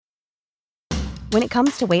When it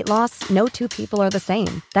comes to weight loss, no two people are the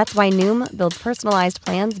same. That's why Noom builds personalized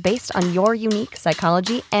plans based on your unique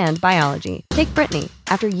psychology and biology. Take Brittany.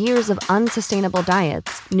 After years of unsustainable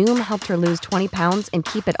diets, Noom helped her lose 20 pounds and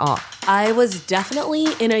keep it off. I was definitely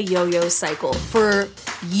in a yo-yo cycle for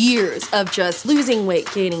years of just losing weight,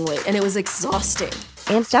 gaining weight, and it was exhausting.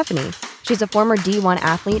 And Stephanie. She's a former D1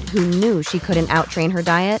 athlete who knew she couldn't out-train her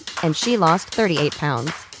diet, and she lost 38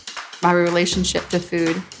 pounds. My relationship to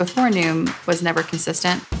food before Noom was never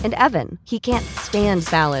consistent. And Evan, he can't stand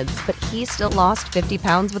salads, but he still lost 50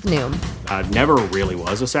 pounds with Noom. I never really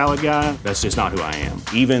was a salad guy. That's just not who I am.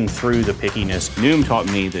 Even through the pickiness, Noom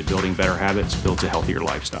taught me that building better habits builds a healthier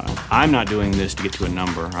lifestyle. I'm not doing this to get to a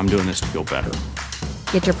number. I'm doing this to feel better.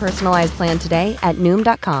 Get your personalized plan today at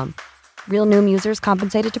Noom.com. Real Noom users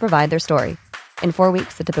compensated to provide their story. In 4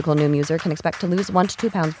 weeks, the typical Noom user can expect to lose 1 to 2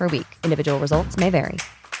 pounds per week. Individual results may vary.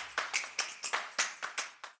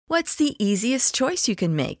 What's the easiest choice you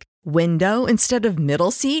can make? Window instead of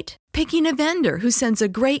middle seat? Picking a vendor who sends a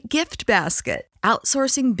great gift basket?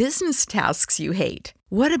 Outsourcing business tasks you hate?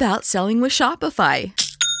 What about selling with Shopify?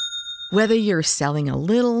 Whether you're selling a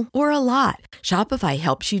little or a lot, Shopify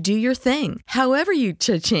helps you do your thing, however you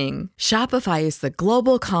cha-ching. Shopify is the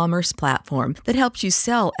global commerce platform that helps you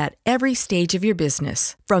sell at every stage of your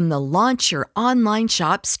business. From the launch your online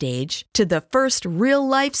shop stage to the first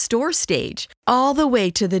real-life store stage, all the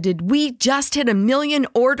way to the did we just hit 1 million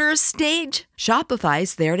orders stage.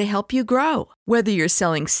 Shopify's there to help you grow. Whether you're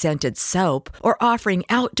selling scented soap or offering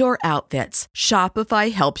outdoor outfits,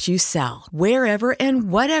 Shopify helps you sell. Wherever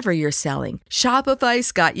and whatever you're selling,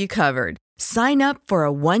 Shopify's got you covered. Sign up for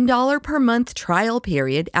a $1 per month trial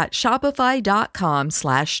period at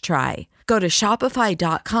shopify.com/try. Go to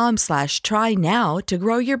shopify.com/try now to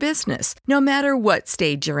grow your business, no matter what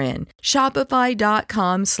stage you're in.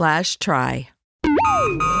 Shopify.com/try.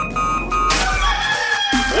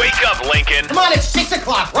 Wake up, Lincoln. Come on, it's 6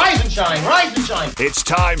 o'clock. Rise and shine, rise and shine. It's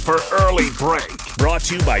time for Early Break. Brought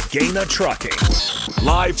to you by Gaina Trucking.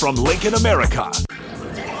 Live from Lincoln, America.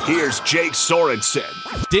 Here's Jake Sorensen.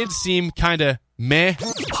 Did seem kind of meh.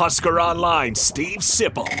 Husker Online, Steve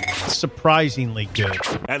Sipple. Surprisingly good.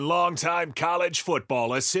 And longtime college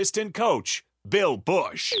football assistant coach, Bill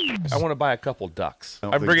Bush. I want to buy a couple ducks.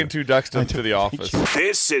 I'm bringing 2 ducks to the office.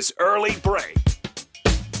 This is Early Break.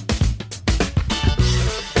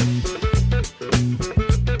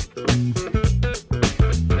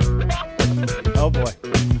 Oh, boy.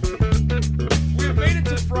 We have made it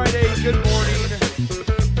to Friday. Good morning.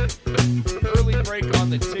 Early break on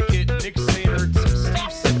the ticket. Nick Sainert, Steve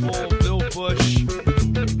Sipple, Bill Bush.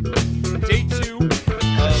 Day 2 of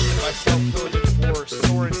myself filling in for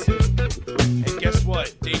Sorensen. And guess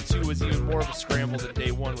what? Day 2 was even more of a scramble than day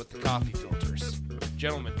 1 with the coffee filters.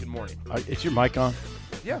 Gentlemen, good morning. Is your mic on?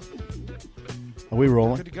 Yeah. Are we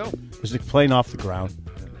rolling? Good to go. Is it playing off the ground?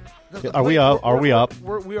 Are we up? Are we up?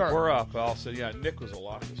 We're up. Also, yeah, Nick was a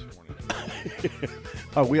lot this morning.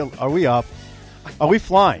 Are we up? Are we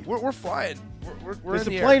flying? We're flying. We're Is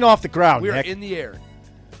in the the plane air. off the ground, We're Nick? in the air.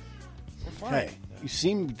 We're flying. Hey, you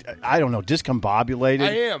seem, I don't know, discombobulated.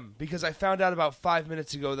 I am, because I found out about 5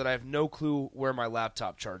 minutes ago that I have no clue where my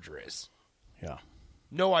laptop charger is. Yeah.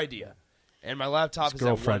 No idea. And my laptop His is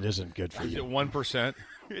girlfriend at 1%. isn't good for Is you. it 1%?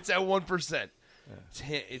 It's at 1%.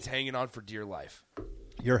 It's hanging on for dear life.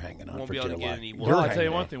 You're hanging on Won't for be able dear to get life. any Well, more. I'll tell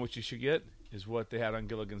you one thing. What you should get is what they had on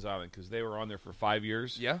Gilligan's Island, because they were on there for 5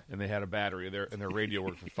 years. Yeah. And they had a battery there, and their radio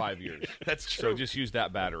worked for 5 years. That's true. So just use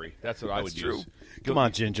that battery. That's what I would use. Come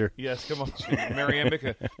on, Ginger. Yes, come on, Ginger. Marianne, make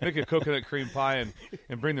a coconut cream pie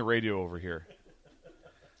and bring the radio over here.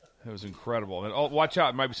 That was incredible. And watch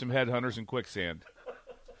out, there might be some headhunters in quicksand.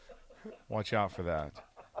 Watch out for that.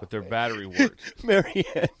 But their battery worked.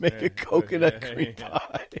 Marianne, make a coconut cream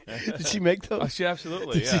pie. Did she make those? Oh, she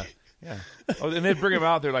absolutely, yeah. Yeah. Oh, and they'd bring them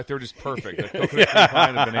out there like they're just perfect. Like coconut cream pie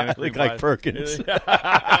and a banana cream pie. Like Perkins.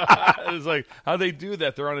 It's like, how they do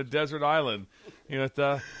that? They're on a desert island. You know,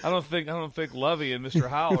 I don't think Lovey and Mr.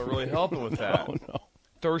 Howell are really helping with that. No.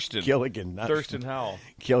 Thurston. Gilligan. Thurston Howell.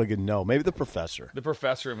 Gilligan, no. Maybe the professor. The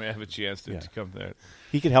professor may have a chance to come there.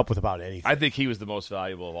 He could help with about anything. I think he was the most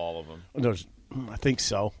valuable of all of them. I think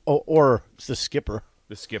so. Oh, or the skipper.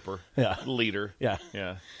 The skipper. Yeah. The leader. Yeah.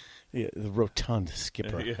 Yeah. Yeah, the rotund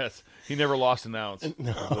skipper. Yes. He never lost an ounce.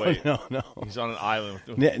 No. He's on an island.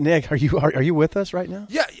 Nick, are you with us right now?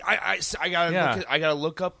 Yeah, I gotta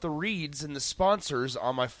look up the reads and the sponsors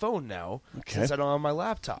on my phone now since I don't have my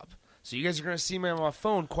laptop. So you guys are gonna see me on my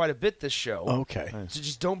phone quite a bit this show. Okay. So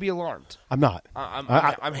just don't be alarmed. I'm not. I'm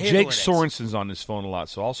handling Jake Sorensen's on his phone a lot,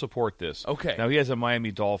 so I'll support this. Okay. Now he has a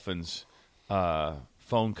Miami Dolphins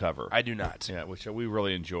phone cover. I do not. Yeah, which we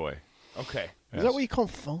really enjoy. Okay. Is that what you call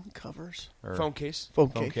phone covers? Or Phone case. Phone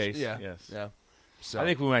case? Yeah. Yes. Yeah. So I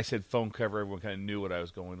think when I said phone cover, everyone kind of knew what I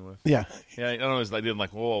was going with. Yeah. Yeah, I don't know. I didn't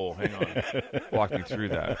like, whoa, hang on. Walk me through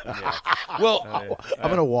that. Yeah. Well, I'm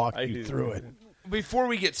going to walk you through it. before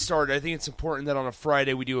we get started, I think it's important that on a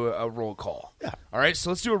Friday we do a roll call. Yeah. All right, so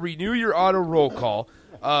let's do a Renew Your Auto roll call.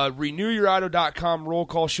 RenewYourAuto.com roll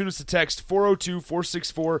call. Shoot us a text,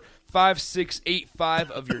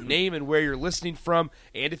 402-464-5685 of your name and where you're listening from.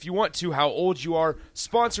 And if you want to, how old you are.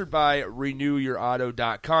 Sponsored by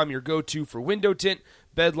RenewYourAuto.com, your go-to for window tint,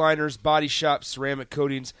 bed liners, body shop, ceramic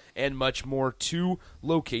coatings, and much more. 2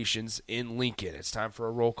 locations in Lincoln. It's time for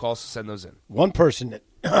a roll call, so send those in. One person that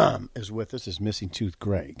is with us is Missing Tooth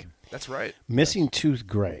Greg. That's right. Missing Tooth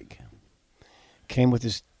Greg came with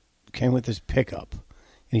his pickup,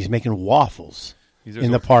 and he's making waffles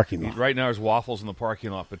in the parking lot. Right now, there's waffles in the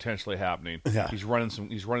parking lot potentially happening. Yeah. He's running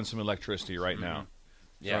some electricity right now.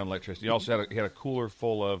 Yeah. Running electricity. He also had a cooler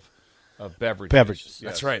full of beverages. Beverages.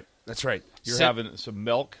 That's right. That's right. You're having some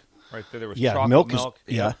milk right there. There was Yeah, chocolate milk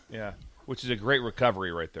is- yeah. Yeah. Which is a great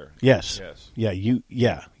recovery right there. Yes. Yes.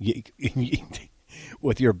 Yeah.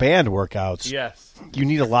 With your band workouts, Yes. you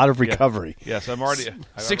need a lot of recovery. Yes, I've already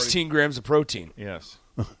 16 grams of protein. Yes.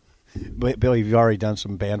 But Billy, you've already done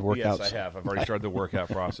some band workouts. Yes, I have. I've already started the workout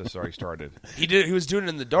process. Already started. He was doing it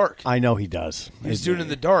in the dark. I know he does. He was doing it in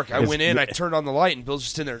the dark. I went in, I turned on the light, and Bill's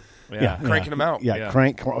just in there cranking them out. Yeah,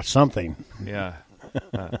 crank something. Yeah.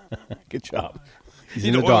 Good job. He's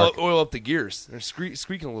You in need the to dark. oil up the gears. They're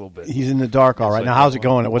squeaking a little bit. He's in the dark, all right. Now, how's it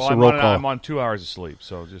going? What's the roll call? I'm on 2 hours of sleep,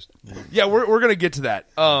 so just. Yeah, we're gonna get to that.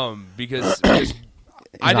 Because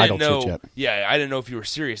I didn't know. chit-chat. Yeah, I didn't know if you were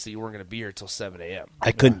serious that you weren't gonna be here till 7 a.m.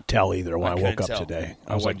 I couldn't tell either when I woke couldn't up tell. today.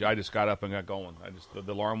 I was like, I just got up and got going.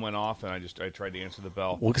 The alarm went off, and I tried to answer the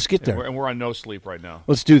bell. well, let's get there. And we're on no sleep right now.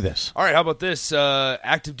 Let's do this. All right, how about this?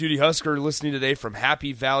 Active duty Husker listening today from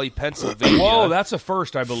Happy Valley, Pennsylvania. Whoa, that's a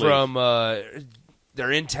first, I believe. From they're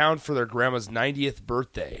in town for their grandma's 90th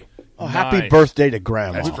birthday. Oh, happy Nice. birthday to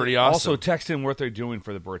Grandma. That's pretty awesome. Also, text in what they're doing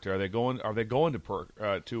for the birthday. Are they going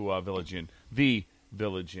to Village Inn? The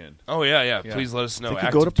Village Inn. Oh, yeah. Please let us know. They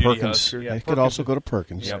could go to Active duty Perkins. Husker. They could also go to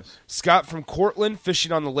Perkins. Yep. Scott from Cortland,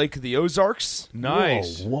 fishing on the Lake of the Ozarks.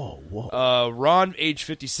 Nice. Whoa. Ron, age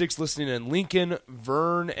 56, listening in Lincoln.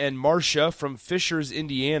 Vern and Marcia from Fishers,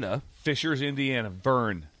 Indiana. Fishers, Indiana.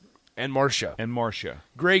 Vern. And Marcia.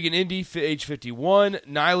 Greg and Indy, age 51.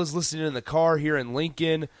 Nyla's listening in the car here in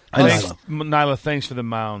Lincoln. Nyla, thanks for the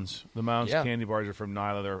Mounds. The Mounds candy bars are from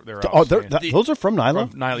Nyla. They're those are from Nyla?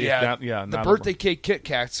 From Nyla, yeah. The Nyla. birthday cake Kit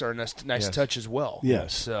Kats are a nice touch as well.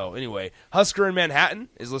 Yes. So, anyway, Husker in Manhattan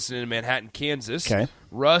is listening in Manhattan, Kansas. Okay.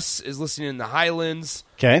 Russ is listening in the Highlands.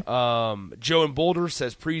 Okay. Joe in Boulder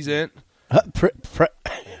says present.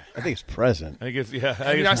 I think it's present. I think it's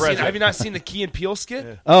Have you not seen the Key and Peele skit?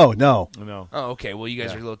 Yeah. Oh, no. No. Oh, okay. Well, you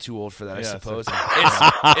guys are a little too old for that, I suppose.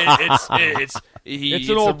 It's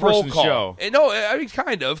an old person's show. No, I mean,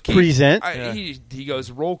 kind of. Present? He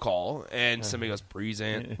goes roll call, and somebody goes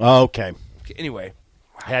present. Okay. Anyway.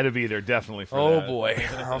 Had to be there, definitely, for that. Oh, boy.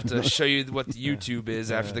 I'll have to show you what the YouTube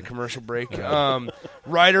is after the commercial break.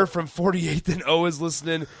 Ryder from 48th and O is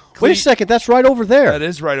listening. Wait a second. That's right over there. That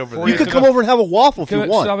is right over there. You could come over and have a waffle if you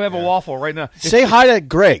want. I'll have a waffle right now. Say hi to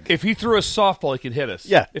Greg. If he threw a softball, he could hit us.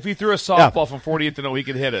 Yeah. If he threw a softball from 48th and O, he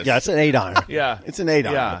could hit us. Yeah, it's an 8-iron. Yeah. It's an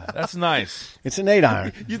 8-iron. Yeah, that's nice. It's an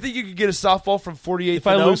 8-iron. You think you could get a softball from 48th If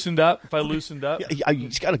I and O? loosened up. Yeah,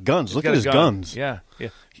 he's got a guns. Look at his guns. Yeah.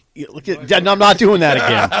 Look at. No, I'm not doing that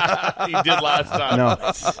again. He did last time. No.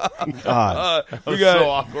 God. It was so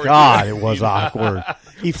awkward. God, it was awkward.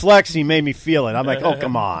 He flexed. He made me feel it. I'm like, oh,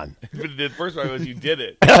 come on. But the first part was you did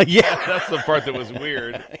it. Yeah. That's the part that was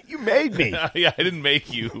weird. You made me. Yeah, I didn't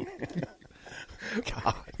make you.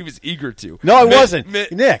 God. He was eager to. No, I wasn't.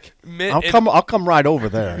 Nick, Mitt I'll come right over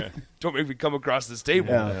there. Don't make me come across this table.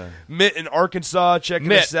 Yeah. Mitt in Arkansas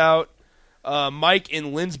checking us out. Mike in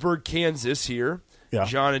Lindsborg, Kansas here. Yeah.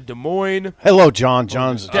 John in Des Moines. Hello, John.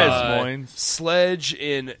 John's Des Moines. Sledge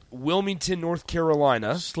in Wilmington, North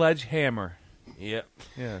Carolina. Sledgehammer. Yep.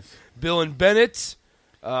 Yes. Bill and Bennett.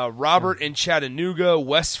 Robert in Chattanooga.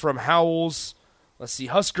 Wes from Howells. Let's see.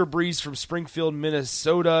 Husker Breeze from Springfield,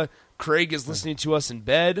 Minnesota. Craig is listening to us in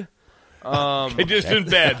bed. Just in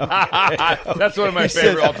bed. That's one of my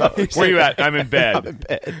favorite all time. Where you at? I'm in bed. I'm in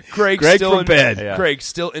bed. Greg still in bed. Yeah. Craig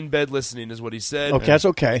still in bed listening is what he said. Okay, that's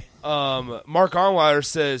okay. Mark Onweiler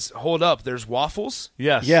says, hold up, there's waffles?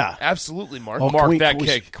 Yes. Yeah. Absolutely, Mark. Oh, Mark, can we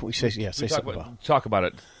cake. Can we say something about? Talk about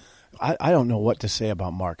it. I don't know what to say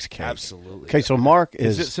about Mark's cake. Absolutely. Okay, so Mark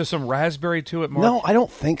Is it some raspberry to it, Mark? No, I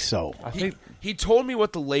don't think so. He told me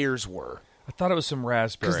what the layers were. I thought it was some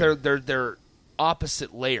raspberry. Because they're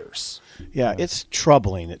opposite layers. Yeah, it's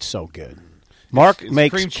troubling. It's so good. Mark it's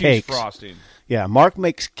makes cream cakes. cheese frosting. Yeah, Mark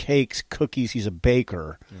makes cakes, cookies. He's a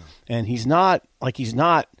baker, and he's not.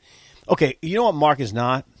 Okay, you know what Mark is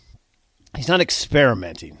not? He's not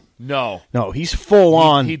experimenting. No, he's full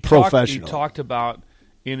on professional. He talked about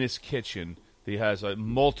in his kitchen that he has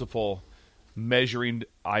multiple measuring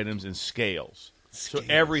items and scales. So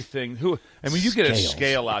everything. You get a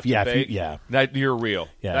scale out to bake. That you're real.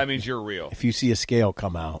 Yeah. That means you're real. If you see a scale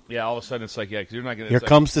come out, all of a sudden it's like, because you're not going to. Here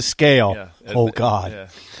comes the scale. Yeah. Oh God.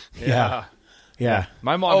 Yeah.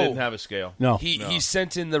 My mom didn't have a scale. No. He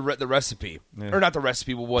sent in the recipe, or not the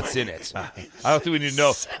recipe, but what's in it. I don't think we need to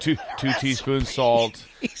know. Two teaspoons salt.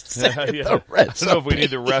 The recipe. I don't know if we need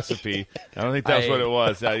the recipe. I don't think that's what it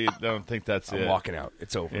was. I don't think that's it. I'm walking out.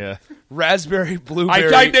 It's over. Yeah. Raspberry,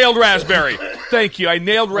 blueberry. I nailed raspberry. Thank you. I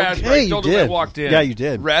nailed raspberry. Okay, you did. I walked in. Yeah, you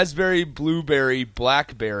did. Raspberry, blueberry,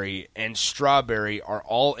 blackberry, and strawberry are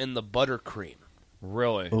all in the buttercream.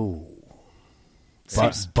 Really? Ooh.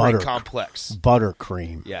 Seems pretty complex.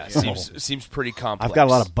 Buttercream. Yeah, seems pretty complex. I've got a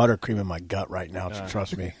lot of buttercream in my gut right now,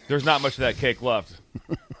 trust me. There's not much of that cake left.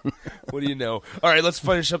 What do you know? All right, let's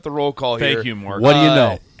finish up the roll call here. Thank you, Mark. What do you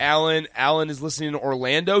know? Alan is listening in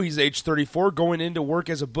Orlando. He's age 34, going into work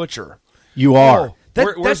as a butcher. You are.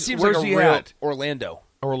 That seems like where's a he real at? Orlando,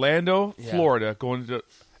 Florida, going to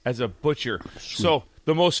as a butcher. So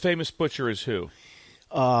the most famous butcher is who?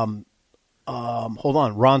 Hold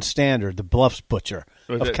on. Ron Standard, the Bluffs butcher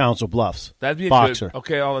of Council Bluffs. That'd be a boxer. Good,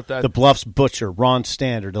 okay, I'll let that. The Bluffs butcher, Ron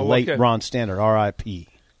Standard, the late Ron Standard, R.I.P.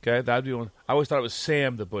 Okay, that'd be one. I always thought it was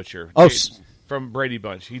Sam the Butcher. Oh, from Brady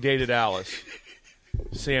Bunch. He dated Alice.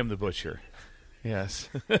 Sam the Butcher. Yes.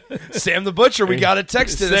 Sam the Butcher. We got a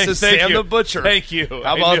text to this. Sam the Butcher. Thank you.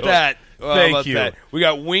 How about that? Thank you. That? We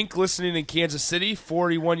got Wink listening in Kansas City,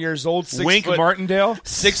 41 years old. Wink Martindale?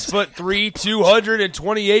 6'3",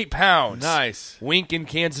 228 pounds. Nice. Wink in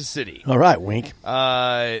Kansas City. All right, Wink.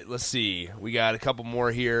 Let's see. We got a couple more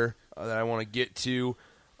here that I want to get to.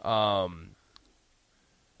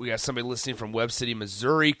 We got somebody listening from Webb City,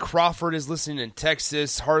 Missouri. Crawford is listening in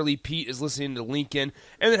Texas. Harley Pete is listening to Lincoln.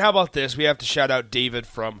 And then how about this? We have to shout out David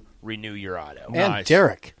from ReNu Your Auto. And nice.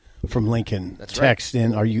 Derek from Lincoln. That's text right.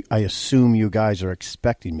 in. I assume you guys are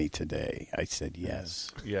expecting me today. I said yes.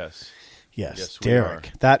 Yes, Derek.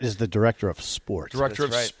 That is the director of sport. Director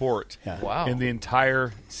of sport. Yeah. Wow. In the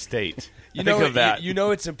entire state. You Think know of that. You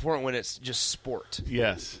know it's important when it's just sport.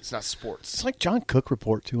 Yes. It's not sports. It's like John Cook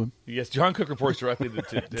report to him. Yes, John Cook reports directly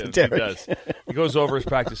to Derek. He does. He goes over his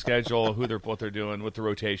practice schedule, what they're doing, what the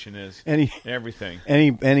rotation is, everything.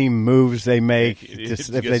 Any moves they make, if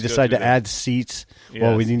they decide to add seats,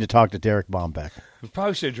 well, we need to talk to Derek Bombeck. We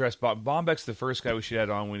probably should address Bombeck's the first guy we should add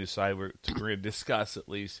on when we decide we're going to discuss, at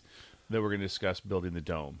least, that we're going to discuss building the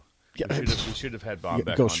dome. Yeah. We should have had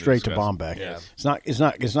Bombeck. Go straight to Bombeck. Yeah. It's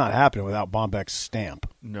not happening without Bombeck's stamp.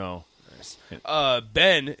 No.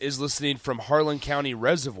 Ben is listening from Harlan County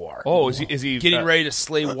Reservoir. Oh, is he getting ready to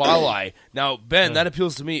slay walleye? Now, Ben, that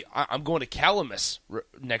appeals to me. I'm going to Calamus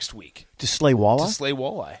next week to slay walleye. To slay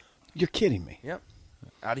walleye. You're kidding me. Yep.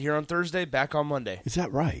 Out of here on Thursday, back on Monday. Is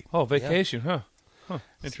that right? Oh, vacation, huh?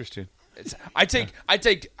 Interesting. I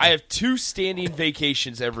have 2 standing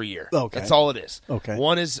vacations every year. Okay. That's all it is. Okay.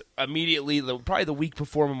 One is immediately, probably the week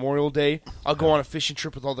before Memorial Day. I'll go on a fishing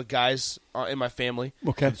trip with all the guys in my family.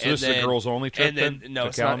 Okay. So this is a girls only trip. And then no,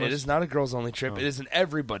 it's not. It is not a girls only trip. It is an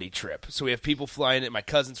everybody trip. So we have people flying in. My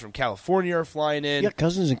cousins from California are flying in. You got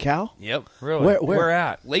cousins in Cal? Yep. Really? Where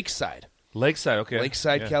at? Lakeside. Okay.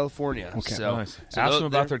 Lakeside, California. Okay. So, nice. So ask them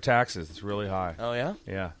about their taxes. It's really high. Oh yeah.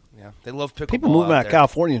 Yeah. Yeah, they love pickleball. People moving out of there.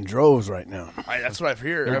 California in droves right now. That's what I've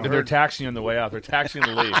heard. They're taxing on the way out. They're taxing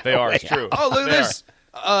to leave. They are. It's true. Oh, look at this.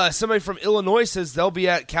 Somebody from Illinois says they'll be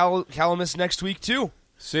at Calamus next week, too.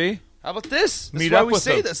 See? How about this? That's Meet why up we with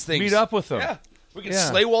say them. this thing. Meet up with them. Yeah. We can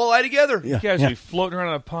slay walleye together. You guys be floating around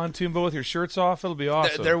on a pontoon boat with your shirts off. It'll be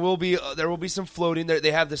awesome. There will be some floating.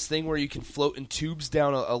 They have this thing where you can float in tubes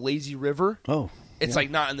down a lazy river. Oh. It's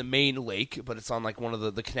like not in the main lake, but it's on like one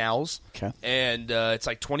of the canals. Okay. And it's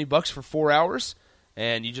like $20 for 4 hours,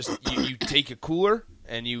 and you just you take a cooler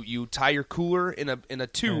and you tie your cooler in a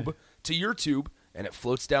tube to your tube, and it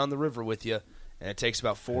floats down the river with you. And it takes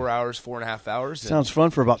about 4 hours, 4.5 hours. Sounds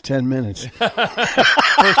fun for about 10 minutes. First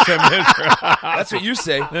 10 minutes. That's what you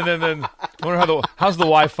say. Then wonder how's the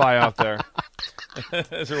Wi-Fi out there?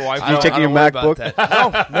 Is there Wi-Fi? You taking your MacBook?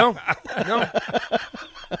 No.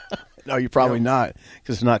 No, you're probably not,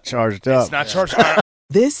 because it's not charged up. It's not charged.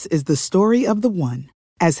 This is the story of the one.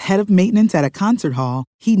 As head of maintenance at a concert hall,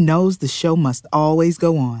 he knows the show must always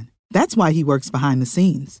go on. That's why he works behind the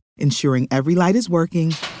scenes, ensuring every light is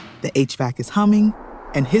working, the HVAC is humming,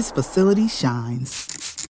 and his facility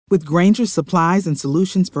shines. With Grainger's supplies and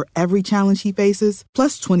solutions for every challenge he faces,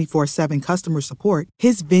 plus 24/7 customer support,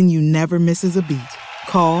 his venue never misses a beat.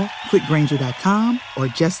 Call quickgrainger.com or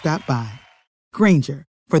just stop by. Grainger,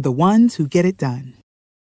 for the ones who get it done.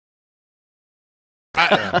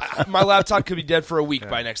 My laptop could be dead for a week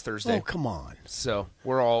by next Thursday. Oh, come on. So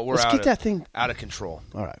Let's out get of, that thing out of control.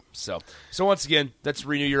 All right. So once again, that's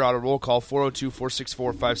ReNu Your Auto roll call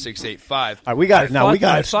 402-464-5685. All right, we got it now.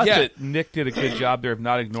 I thought that Nick did a good job there of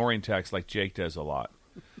not ignoring text like Jake does a lot.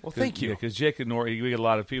 Well, thank you. Because Jake we get a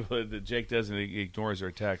lot of people that Jake doesn't ignores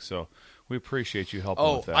their text, so we appreciate you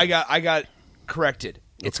helping with that. I got corrected.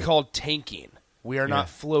 It's called tanking. We are not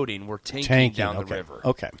floating. We're tanking down the river.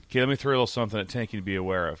 Okay, let me throw a little something that tanking to be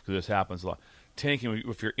aware of, because this happens a lot. Tanking,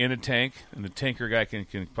 if you're in a tank, and the tanker guy can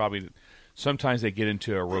probably, sometimes they get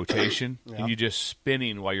into a rotation, and you're just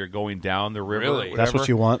spinning while you're going down the river. Really? That's what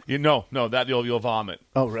you want? No, that you'll vomit.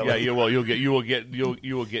 Oh, really? Yeah, you will get nauseous.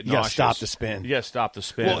 You gotta stop the spin. You gotta stop the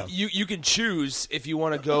spin. Well, you can choose if you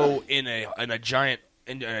want to go in a giant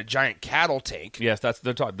cattle tank. Yes, that's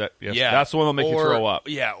the talk. That's the one that'll make you throw up.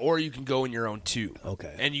 Yeah, or you can go in your own tube.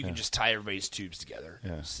 Okay, and you can just tie everybody's tubes together.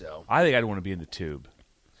 Yeah. So I think I'd want to be in the tube.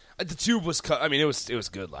 The tube was cut. I mean, it was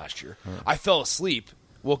good last year. I fell asleep,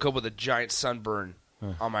 woke up with a giant sunburn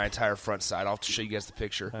on my entire front side. I'll have to show you guys the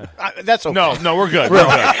picture. That's okay. No, we're good.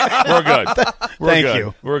 We're good. Thank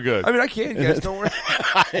you. We're good. I mean, I can, guys. Don't worry.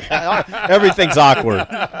 Everything's awkward.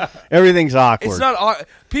 Everything's awkward. It's not.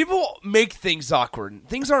 People make things awkward.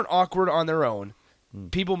 Things aren't awkward on their own.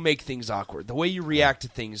 People make things awkward. The way you react to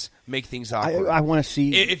things make things awkward. I want to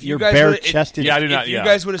see if your you guys bare-chested. I do not. If you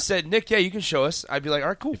guys would have said, Nick, you can show us, I'd be like, all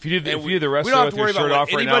right, cool. If you did the rest of it with your shirt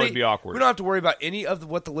off right now, it would be awkward. We don't have to worry about any of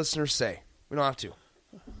what the listeners say. We don't have to.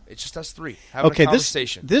 It's just us three having a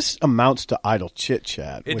conversation. This amounts to idle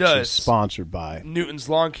chit-chat, which is sponsored by Newton's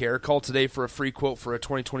Lawn Care. Call today for a free quote for a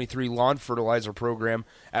 2023 lawn fertilizer program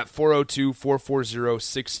at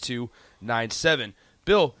 402-440-6297.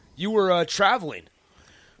 Bill, you were traveling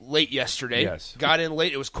late yesterday. Yes. Got in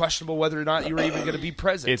late. It was questionable whether or not you were even going to be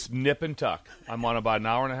present. It's nip and tuck. I'm on about an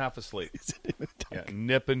hour and a half of sleep.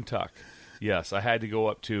 Nip and tuck. Yes, I had to go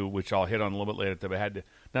up to, which I'll hit on a little bit later, but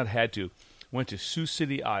went to Sioux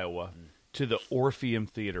City, Iowa, to the Orpheum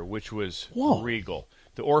Theater, which was regal.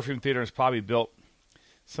 The Orpheum Theater was probably built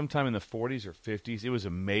sometime in the 40s or 50s. It was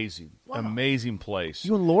amazing. Wow. Amazing place.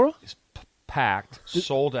 You and Laura? It's packed,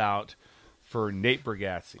 sold out for Nate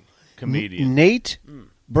Bargatze, comedian. Nate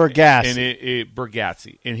Bargatze. And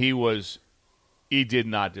Bargatze. And he did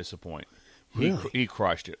not disappoint. Really? He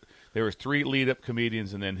crushed it. There were 3 lead-up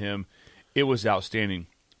comedians and then him. It was outstanding.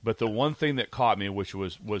 But the one thing that caught me, which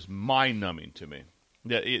was mind-numbing to me,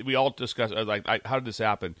 that we all discussed, how did this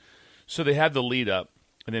happen? So they had the lead-up,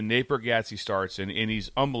 and then Nate Bargatze starts, and he's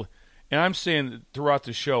unbelievable. And I'm saying throughout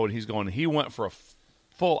the show, and he went for a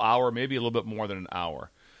full hour, maybe a little bit more than an hour.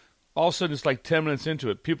 All of a sudden, it's like 10 minutes into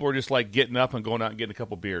it, people are just like getting up and going out and getting a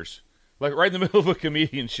couple beers. Like right in the middle of a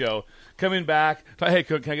comedian show, coming back, hey,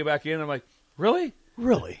 can I get back in? I'm like, really?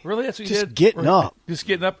 Really? That's what you just did? Getting up. Just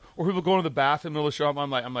getting up. Or people going to the bathroom in the middle of the show. I'm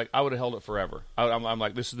like, I would have held it forever. I'm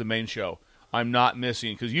like, this is the main show. I'm not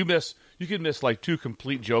missing. Because you could miss like 2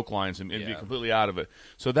 complete joke lines and be completely out of it.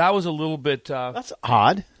 So that was a little bit... That's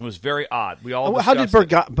odd. It was very odd. We all how did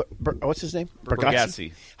what's his name?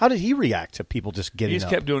 Bargatze. How did he react to people just getting up?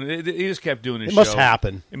 He just kept doing his show. It must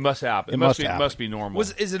happen. It must happen. It must be normal.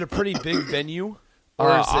 Is it a pretty big venue? Or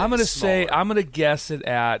I'm going to guess it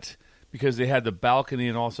at... Because they had the balcony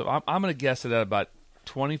and also, I'm going to guess it at about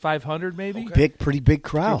 2,500 maybe. Okay. Pretty big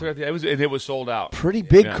crowd. It was sold out. Pretty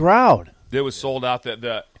big crowd. It was sold out.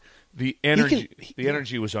 The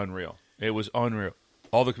energy was unreal. It was unreal.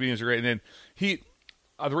 All the comedians are great. And then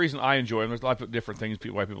the reason I enjoy him, there's a lot of different things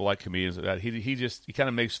why people like comedians like that. He kind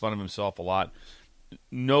of makes fun of himself a lot.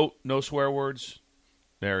 No swear words.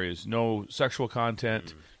 There is no sexual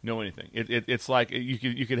content. No anything. It's like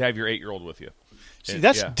you could have your 8-year-old with you. See,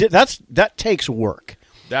 that takes work.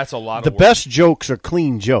 That's a lot of work. The best jokes are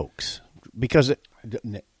clean jokes because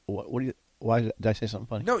why did I say something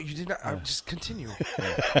funny? No, you did not. Just continue.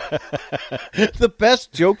 The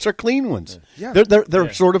best jokes are clean ones. Yeah.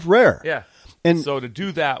 They're sort of rare. Yeah. And so to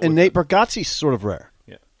do that, and Nate Bargatze's sort of rare.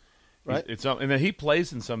 Yeah. Right. And then he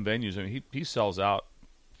plays in some venues. I mean, he sells out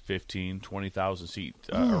 15,000, 20,000 seat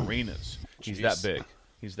arenas. He's that big.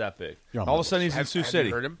 All of a sudden, he's in Sioux City. Have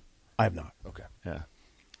you heard him? I have not. Okay. Yeah.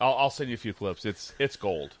 I'll send you a few clips. It's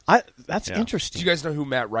gold. That's interesting. Do you guys know who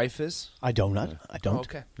Matt Rife is? I don't. I don't.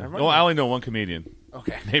 Okay. No, I only know one comedian.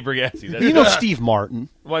 Okay. Nate Bargatze. You know Steve Martin.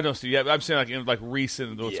 Well, I know Steve. Yeah, I'm saying like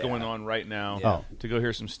recent what's going on right now. Yeah. To go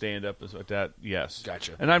hear some stand up like that. Yes.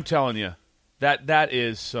 Gotcha. And I'm telling you, that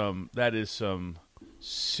is some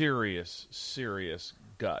serious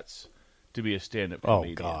guts to be a stand up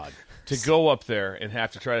comedian. Oh God. To go up there and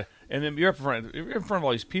have to try to, and then you're in front of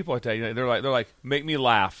all these people. I tell you, they're like, make me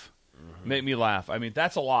laugh, make me laugh. I mean,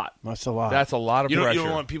 that's a lot. That's a lot. That's a lot of pressure. You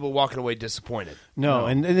don't want people walking away disappointed. No,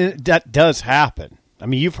 and that does happen. I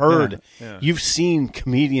mean, you've heard, Yeah. you've seen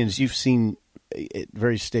comedians, you've seen at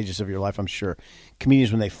various stages of your life, I'm sure,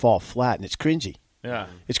 comedians when they fall flat, and it's cringy. Yeah,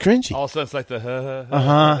 it's cringy. All of a sudden, it's like the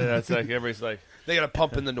Yeah, it's like everybody's like they got to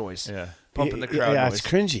pump in the noise. Yeah, pump in the crowd. Yeah, noise. it's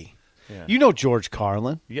cringy. Yeah. You know George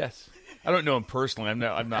Carlin. Yes. I don't know him personally. I'm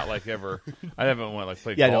not like ever. I haven't went like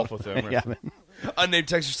played Yeah, golf no. with him. Yeah. Unnamed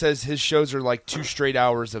texter says his shows are like 2 straight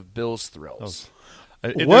hours of Bill's thrills.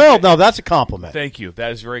 No, that's a compliment. Thank you.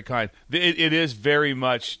 That is very kind. It is very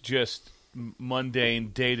much just mundane,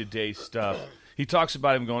 day-to-day stuff. He talks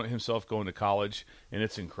about himself going to college, and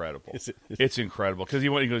it's incredible. It's incredible because he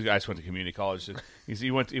goes. I just went to community college.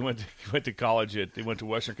 He went to college. He went to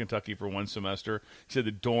Western Kentucky for 1 semester. He said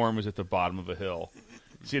the dorm was at the bottom of a hill.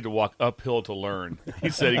 So he had to walk uphill to learn.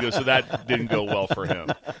 He said, so that didn't go well for him.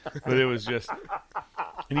 But it was just,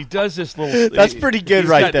 and he does this little. That's pretty good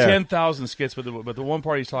right there. He's got 10,000 skits, but the one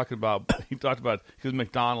part he talked about because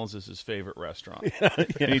McDonald's is his favorite restaurant,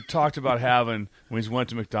 and he talked about having when he went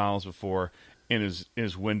to McDonald's before, and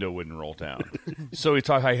his window wouldn't roll down. So he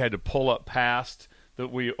talked how he had to pull up past that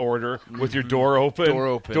we order with your door open,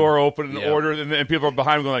 and order, and people are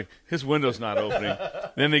behind him going like, his window's not opening.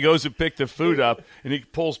 Then he goes to pick the food up, and he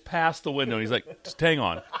pulls past the window, and he's like, just hang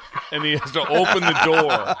on. And he has to open the door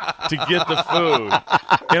to get the food.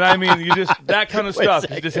 And I mean, you just, that kind of stuff,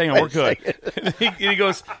 you just hang on, we're good. And he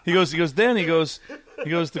goes,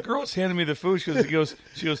 the girl's handing me the food. She goes,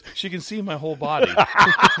 she can see my whole body.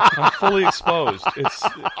 I'm fully exposed. It's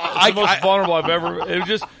the most vulnerable I've ever. It was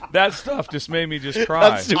just that stuff just made me just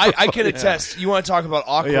cry. I can attest. You want to talk about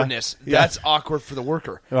awkwardness? Yeah. That's awkward for the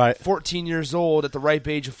worker. Right. 14 years old, at the ripe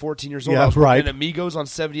age of 14 years old. Yeah, I was right. working at Amigos on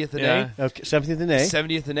 70th and Yeah. A. Okay, 70th and A.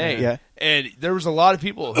 70th and A. Yeah. And there was a lot of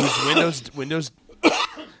people whose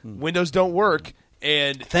windows don't work.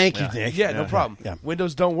 And Thank you, Nick. Yeah, no problem. Yeah.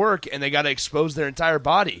 Windows don't work, and they got to expose their entire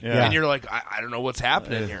body. Yeah. And you're like, I don't know what's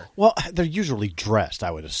happening here. Well, they're usually dressed,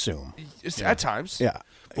 I would assume. At times. Yeah.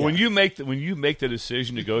 But when you make the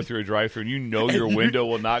decision to go through a drive-through and you know your window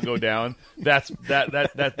will not go down, that's some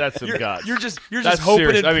guts. You're just That's hoping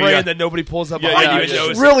serious. and I mean, praying yeah. that nobody pulls up Yeah, behind yeah, you I and just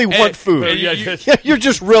knows. really want food. Yeah, You're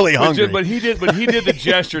just really hungry. But he did the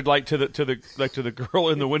gesture like to the girl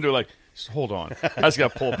in the window like, just hold on, I just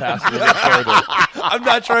got to pull past a little bit further. I'm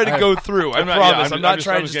not trying to go through. I promise. I'm not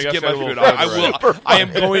trying to just get my food. I will. I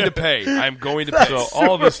am going to pay. I am going to pay. So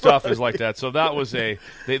all of his stuff is like that. So that was they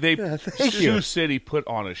thank Sioux you. City put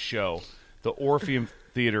on a show. The Orpheum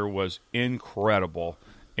Theater was incredible,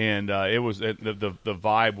 and it was the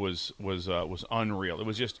vibe was unreal. It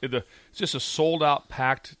was just it's just a sold out,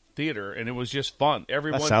 packed theater, and it was just fun.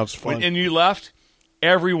 Everyone That sounds fun. And you left,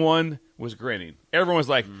 everyone was grinning. Everyone was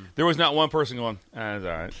like, there was not one person going, it's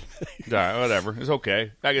all right, whatever, it's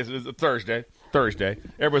okay. I guess it's a Thursday.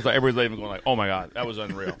 Everybody's even going like, oh my god, that was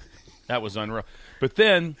unreal. That was unreal. But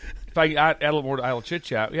then, if I add a little more to idle chit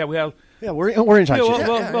chat, we have. Yeah, we're in touch.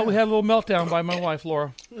 Well, we had a little meltdown by my wife,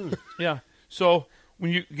 Laura. Yeah. So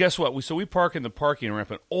guess what? We park in the parking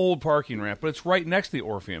ramp, an old parking ramp, but it's right next to the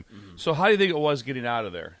Orpheum. So how do you think it was getting out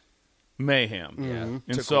of there? Mayhem. Yeah.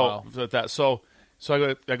 And so I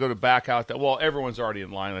go to back out that. Well, everyone's already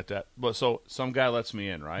in line at that. But so some guy lets me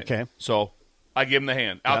in, right? Okay. So I give him the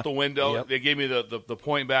hand out the window. Yep. They gave me the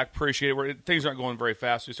point back. Appreciate it. Things aren't going very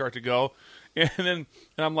fast. We start to go, and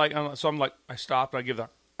I'm like, I stopped. And I give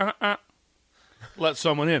the. Let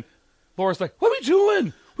someone in. Laura's like, what are we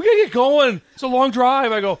doing? We got to get going. It's a long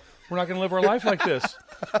drive. I go, we're not going to live our life like this.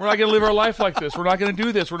 We're not going to live our life like this. We're not going to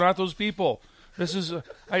do this. We're not those people. This is and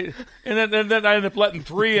then I ended up letting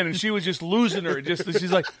 3 in, and she was just losing her.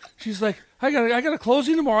 She's like, I got a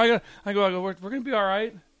closing tomorrow. I go, we're going to be all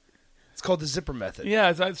right. It's called the zipper method.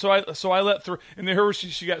 Yeah, so I let 3, and then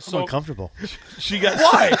she got so uncomfortable. She got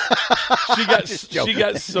why? She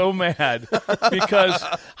got so mad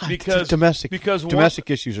because domestic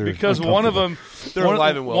domestic issues are because one of them They're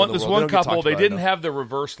alive and well in the this world. one They don't get couple talked they about didn't enough. have the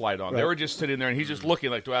reverse light on. They were just sitting there and he's just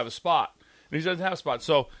looking like, do I have a spot? And he doesn't have a spot.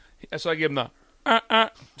 So I give him the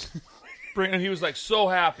And he was like so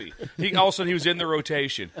happy. All of a sudden, he was in the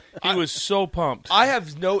rotation. He was so pumped. I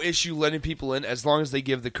have no issue letting people in as long as they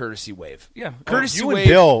give the courtesy wave. Yeah, courtesy you wave.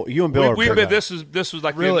 You and Bill are we've been. This was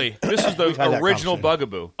like really. This is the original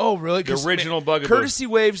bugaboo. Oh, really? The original bugaboo. Courtesy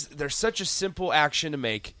waves. They're such a simple action to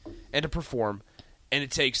make and to perform, and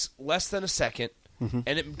it takes less than a second, and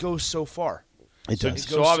it goes so far. It does.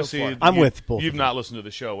 So obviously, I'm with both. You've not listened to the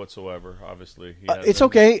show whatsoever, obviously. It's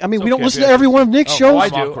okay. I mean, we don't okay. listen to every one of Nick's shows. I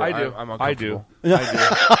do. I'm uncomfortable.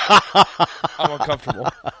 I'm uncomfortable.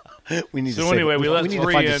 We need so to anyway, save, we let need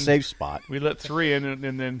three to find in. a safe spot. We let 3 in,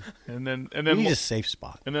 and then We need a safe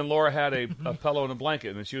spot. And then Laura had a pillow and a blanket,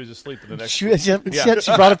 and then she was asleep in the next. She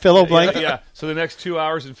brought a pillow blanket. Yeah. So the next 2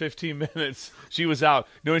 hours and 15 minutes, she was out.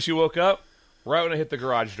 You know when she woke up? Right when I hit the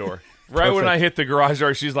garage door. Right when I hit the garage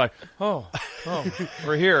door, she's like, "Oh,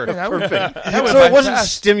 we're here." Perfect. So it wasn't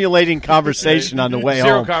stimulating conversation on the way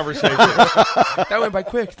Zero home. conversation. That went by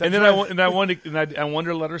quick. And then I wanted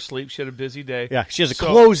to let her sleep. She had a busy day. Yeah, she has a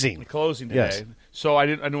closing. Today. Yes. So I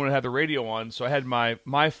didn't want to have the radio on. So I had my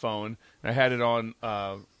phone. And I had it on.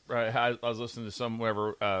 I was listening to some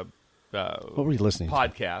whatever. What were you listening to?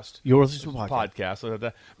 Podcast. You were listening to a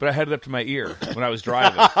podcast. But I had it up to my ear when I was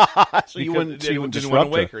driving. So you wouldn't didn't want to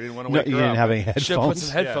wake her. Didn't want to wake her You up. didn't have any Should have put headphones?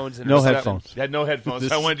 some headphones in. No headphones. I had no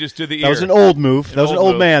headphones. I went just to the ear. That was an old move. That was an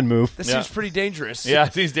old man move. This seems pretty dangerous. Yeah,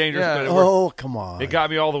 it seems dangerous. Yeah. But it worked. Oh, come on. It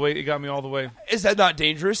got me all the way. Is that not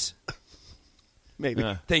dangerous? Maybe.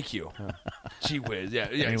 Thank you. Gee whiz. Yeah.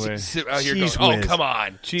 Anyway. Sit out here Cheese going, whiz. oh, come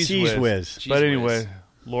on. Cheese whiz. But anyway,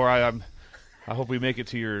 Laura, I hope we make it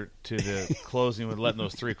to the closing with letting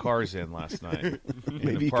those 3 cars in last night in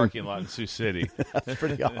the parking lot in Sioux City. That's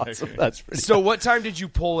pretty awesome. That's pretty So what time did you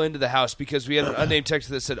pull into the house? Because we had an unnamed texter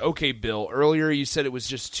that said, okay, Bill, earlier you said it was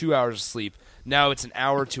just 2 hours of sleep. Now it's an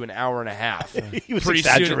hour to an hour and a half. He was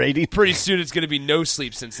exaggerating. Pretty soon it's going to be no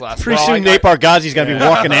sleep since last Pretty night. soon Nate Bargazzi's going to be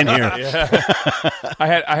walking in here. Yeah. I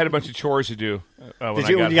had a bunch of chores to do when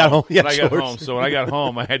I got home. Yeah, when I got home. So when I got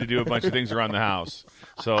home, I had to do a bunch of things around the house.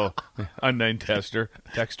 So unnamed texter.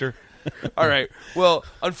 All right. Well,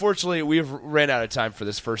 unfortunately, we've ran out of time for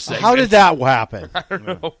this first segment. How did that happen? I don't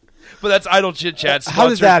know. But that's Idle Chit Chat. How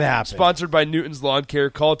did that happen? Sponsored by Newton's Lawn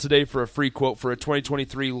Care. Call today for a free quote for a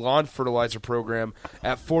 2023 lawn fertilizer program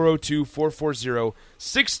at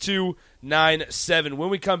 402-440-6297. When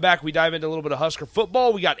we come back, we dive into a little bit of Husker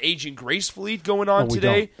football. We got aging gracefully going on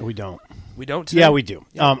today. We don't. We don't today? Yeah, we do.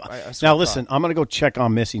 Yeah, now, listen, I'm going to go check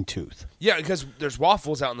on missing tooth. Yeah, because there's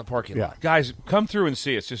waffles out in the parking lot. Guys, come through and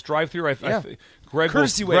see us. Just drive through. Greg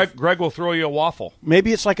will throw you a waffle.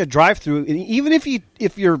 Maybe it's like a drive-through. Even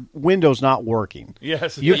if your window's not working,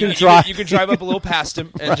 yes, you can drive. You can drive up a little past him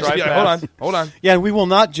and just be like, hold on. Yeah, we will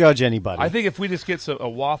not judge anybody. I think if we just get a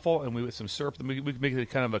waffle and we with some syrup, then we can make it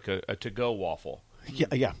kind of like a to-go waffle.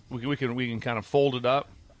 Yeah. We can kind of fold it up.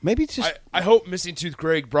 Maybe it's just. I hope Missing Tooth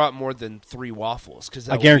Greg brought more than 3 waffles. Cause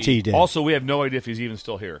I guarantee he did. Also, we have no idea if he's even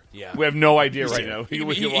still here. Yeah. We have no idea right now. He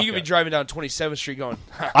could be driving down 27th Street going,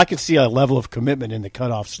 I could see a level of commitment in the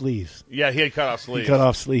cut-off sleeves. Yeah, he had cut-off sleeves.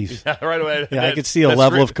 Cut-off sleeves. Yeah, right away. Yeah, I could see a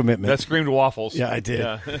level of commitment. That screamed waffles. Yeah, I did.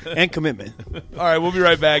 Yeah. And commitment. All right, we'll be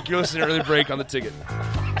right back. You're listening to Early Break on The Ticket.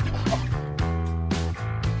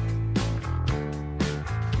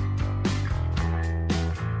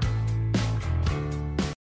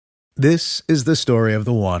 This is the story of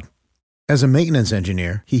the one. As a maintenance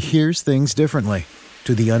engineer, he hears things differently.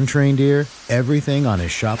 To the untrained ear, everything on his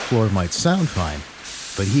shop floor might sound fine,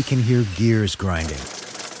 but he can hear gears grinding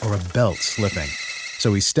or a belt slipping.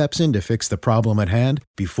 So he steps in to fix the problem at hand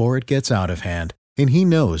before it gets out of hand. And he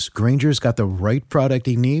knows Grainger's got the right product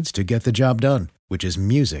he needs to get the job done, which is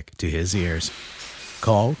music to his ears.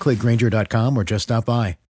 Call, click Grainger.com, or just stop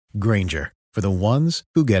by. Grainger, for the ones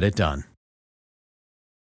who get it done.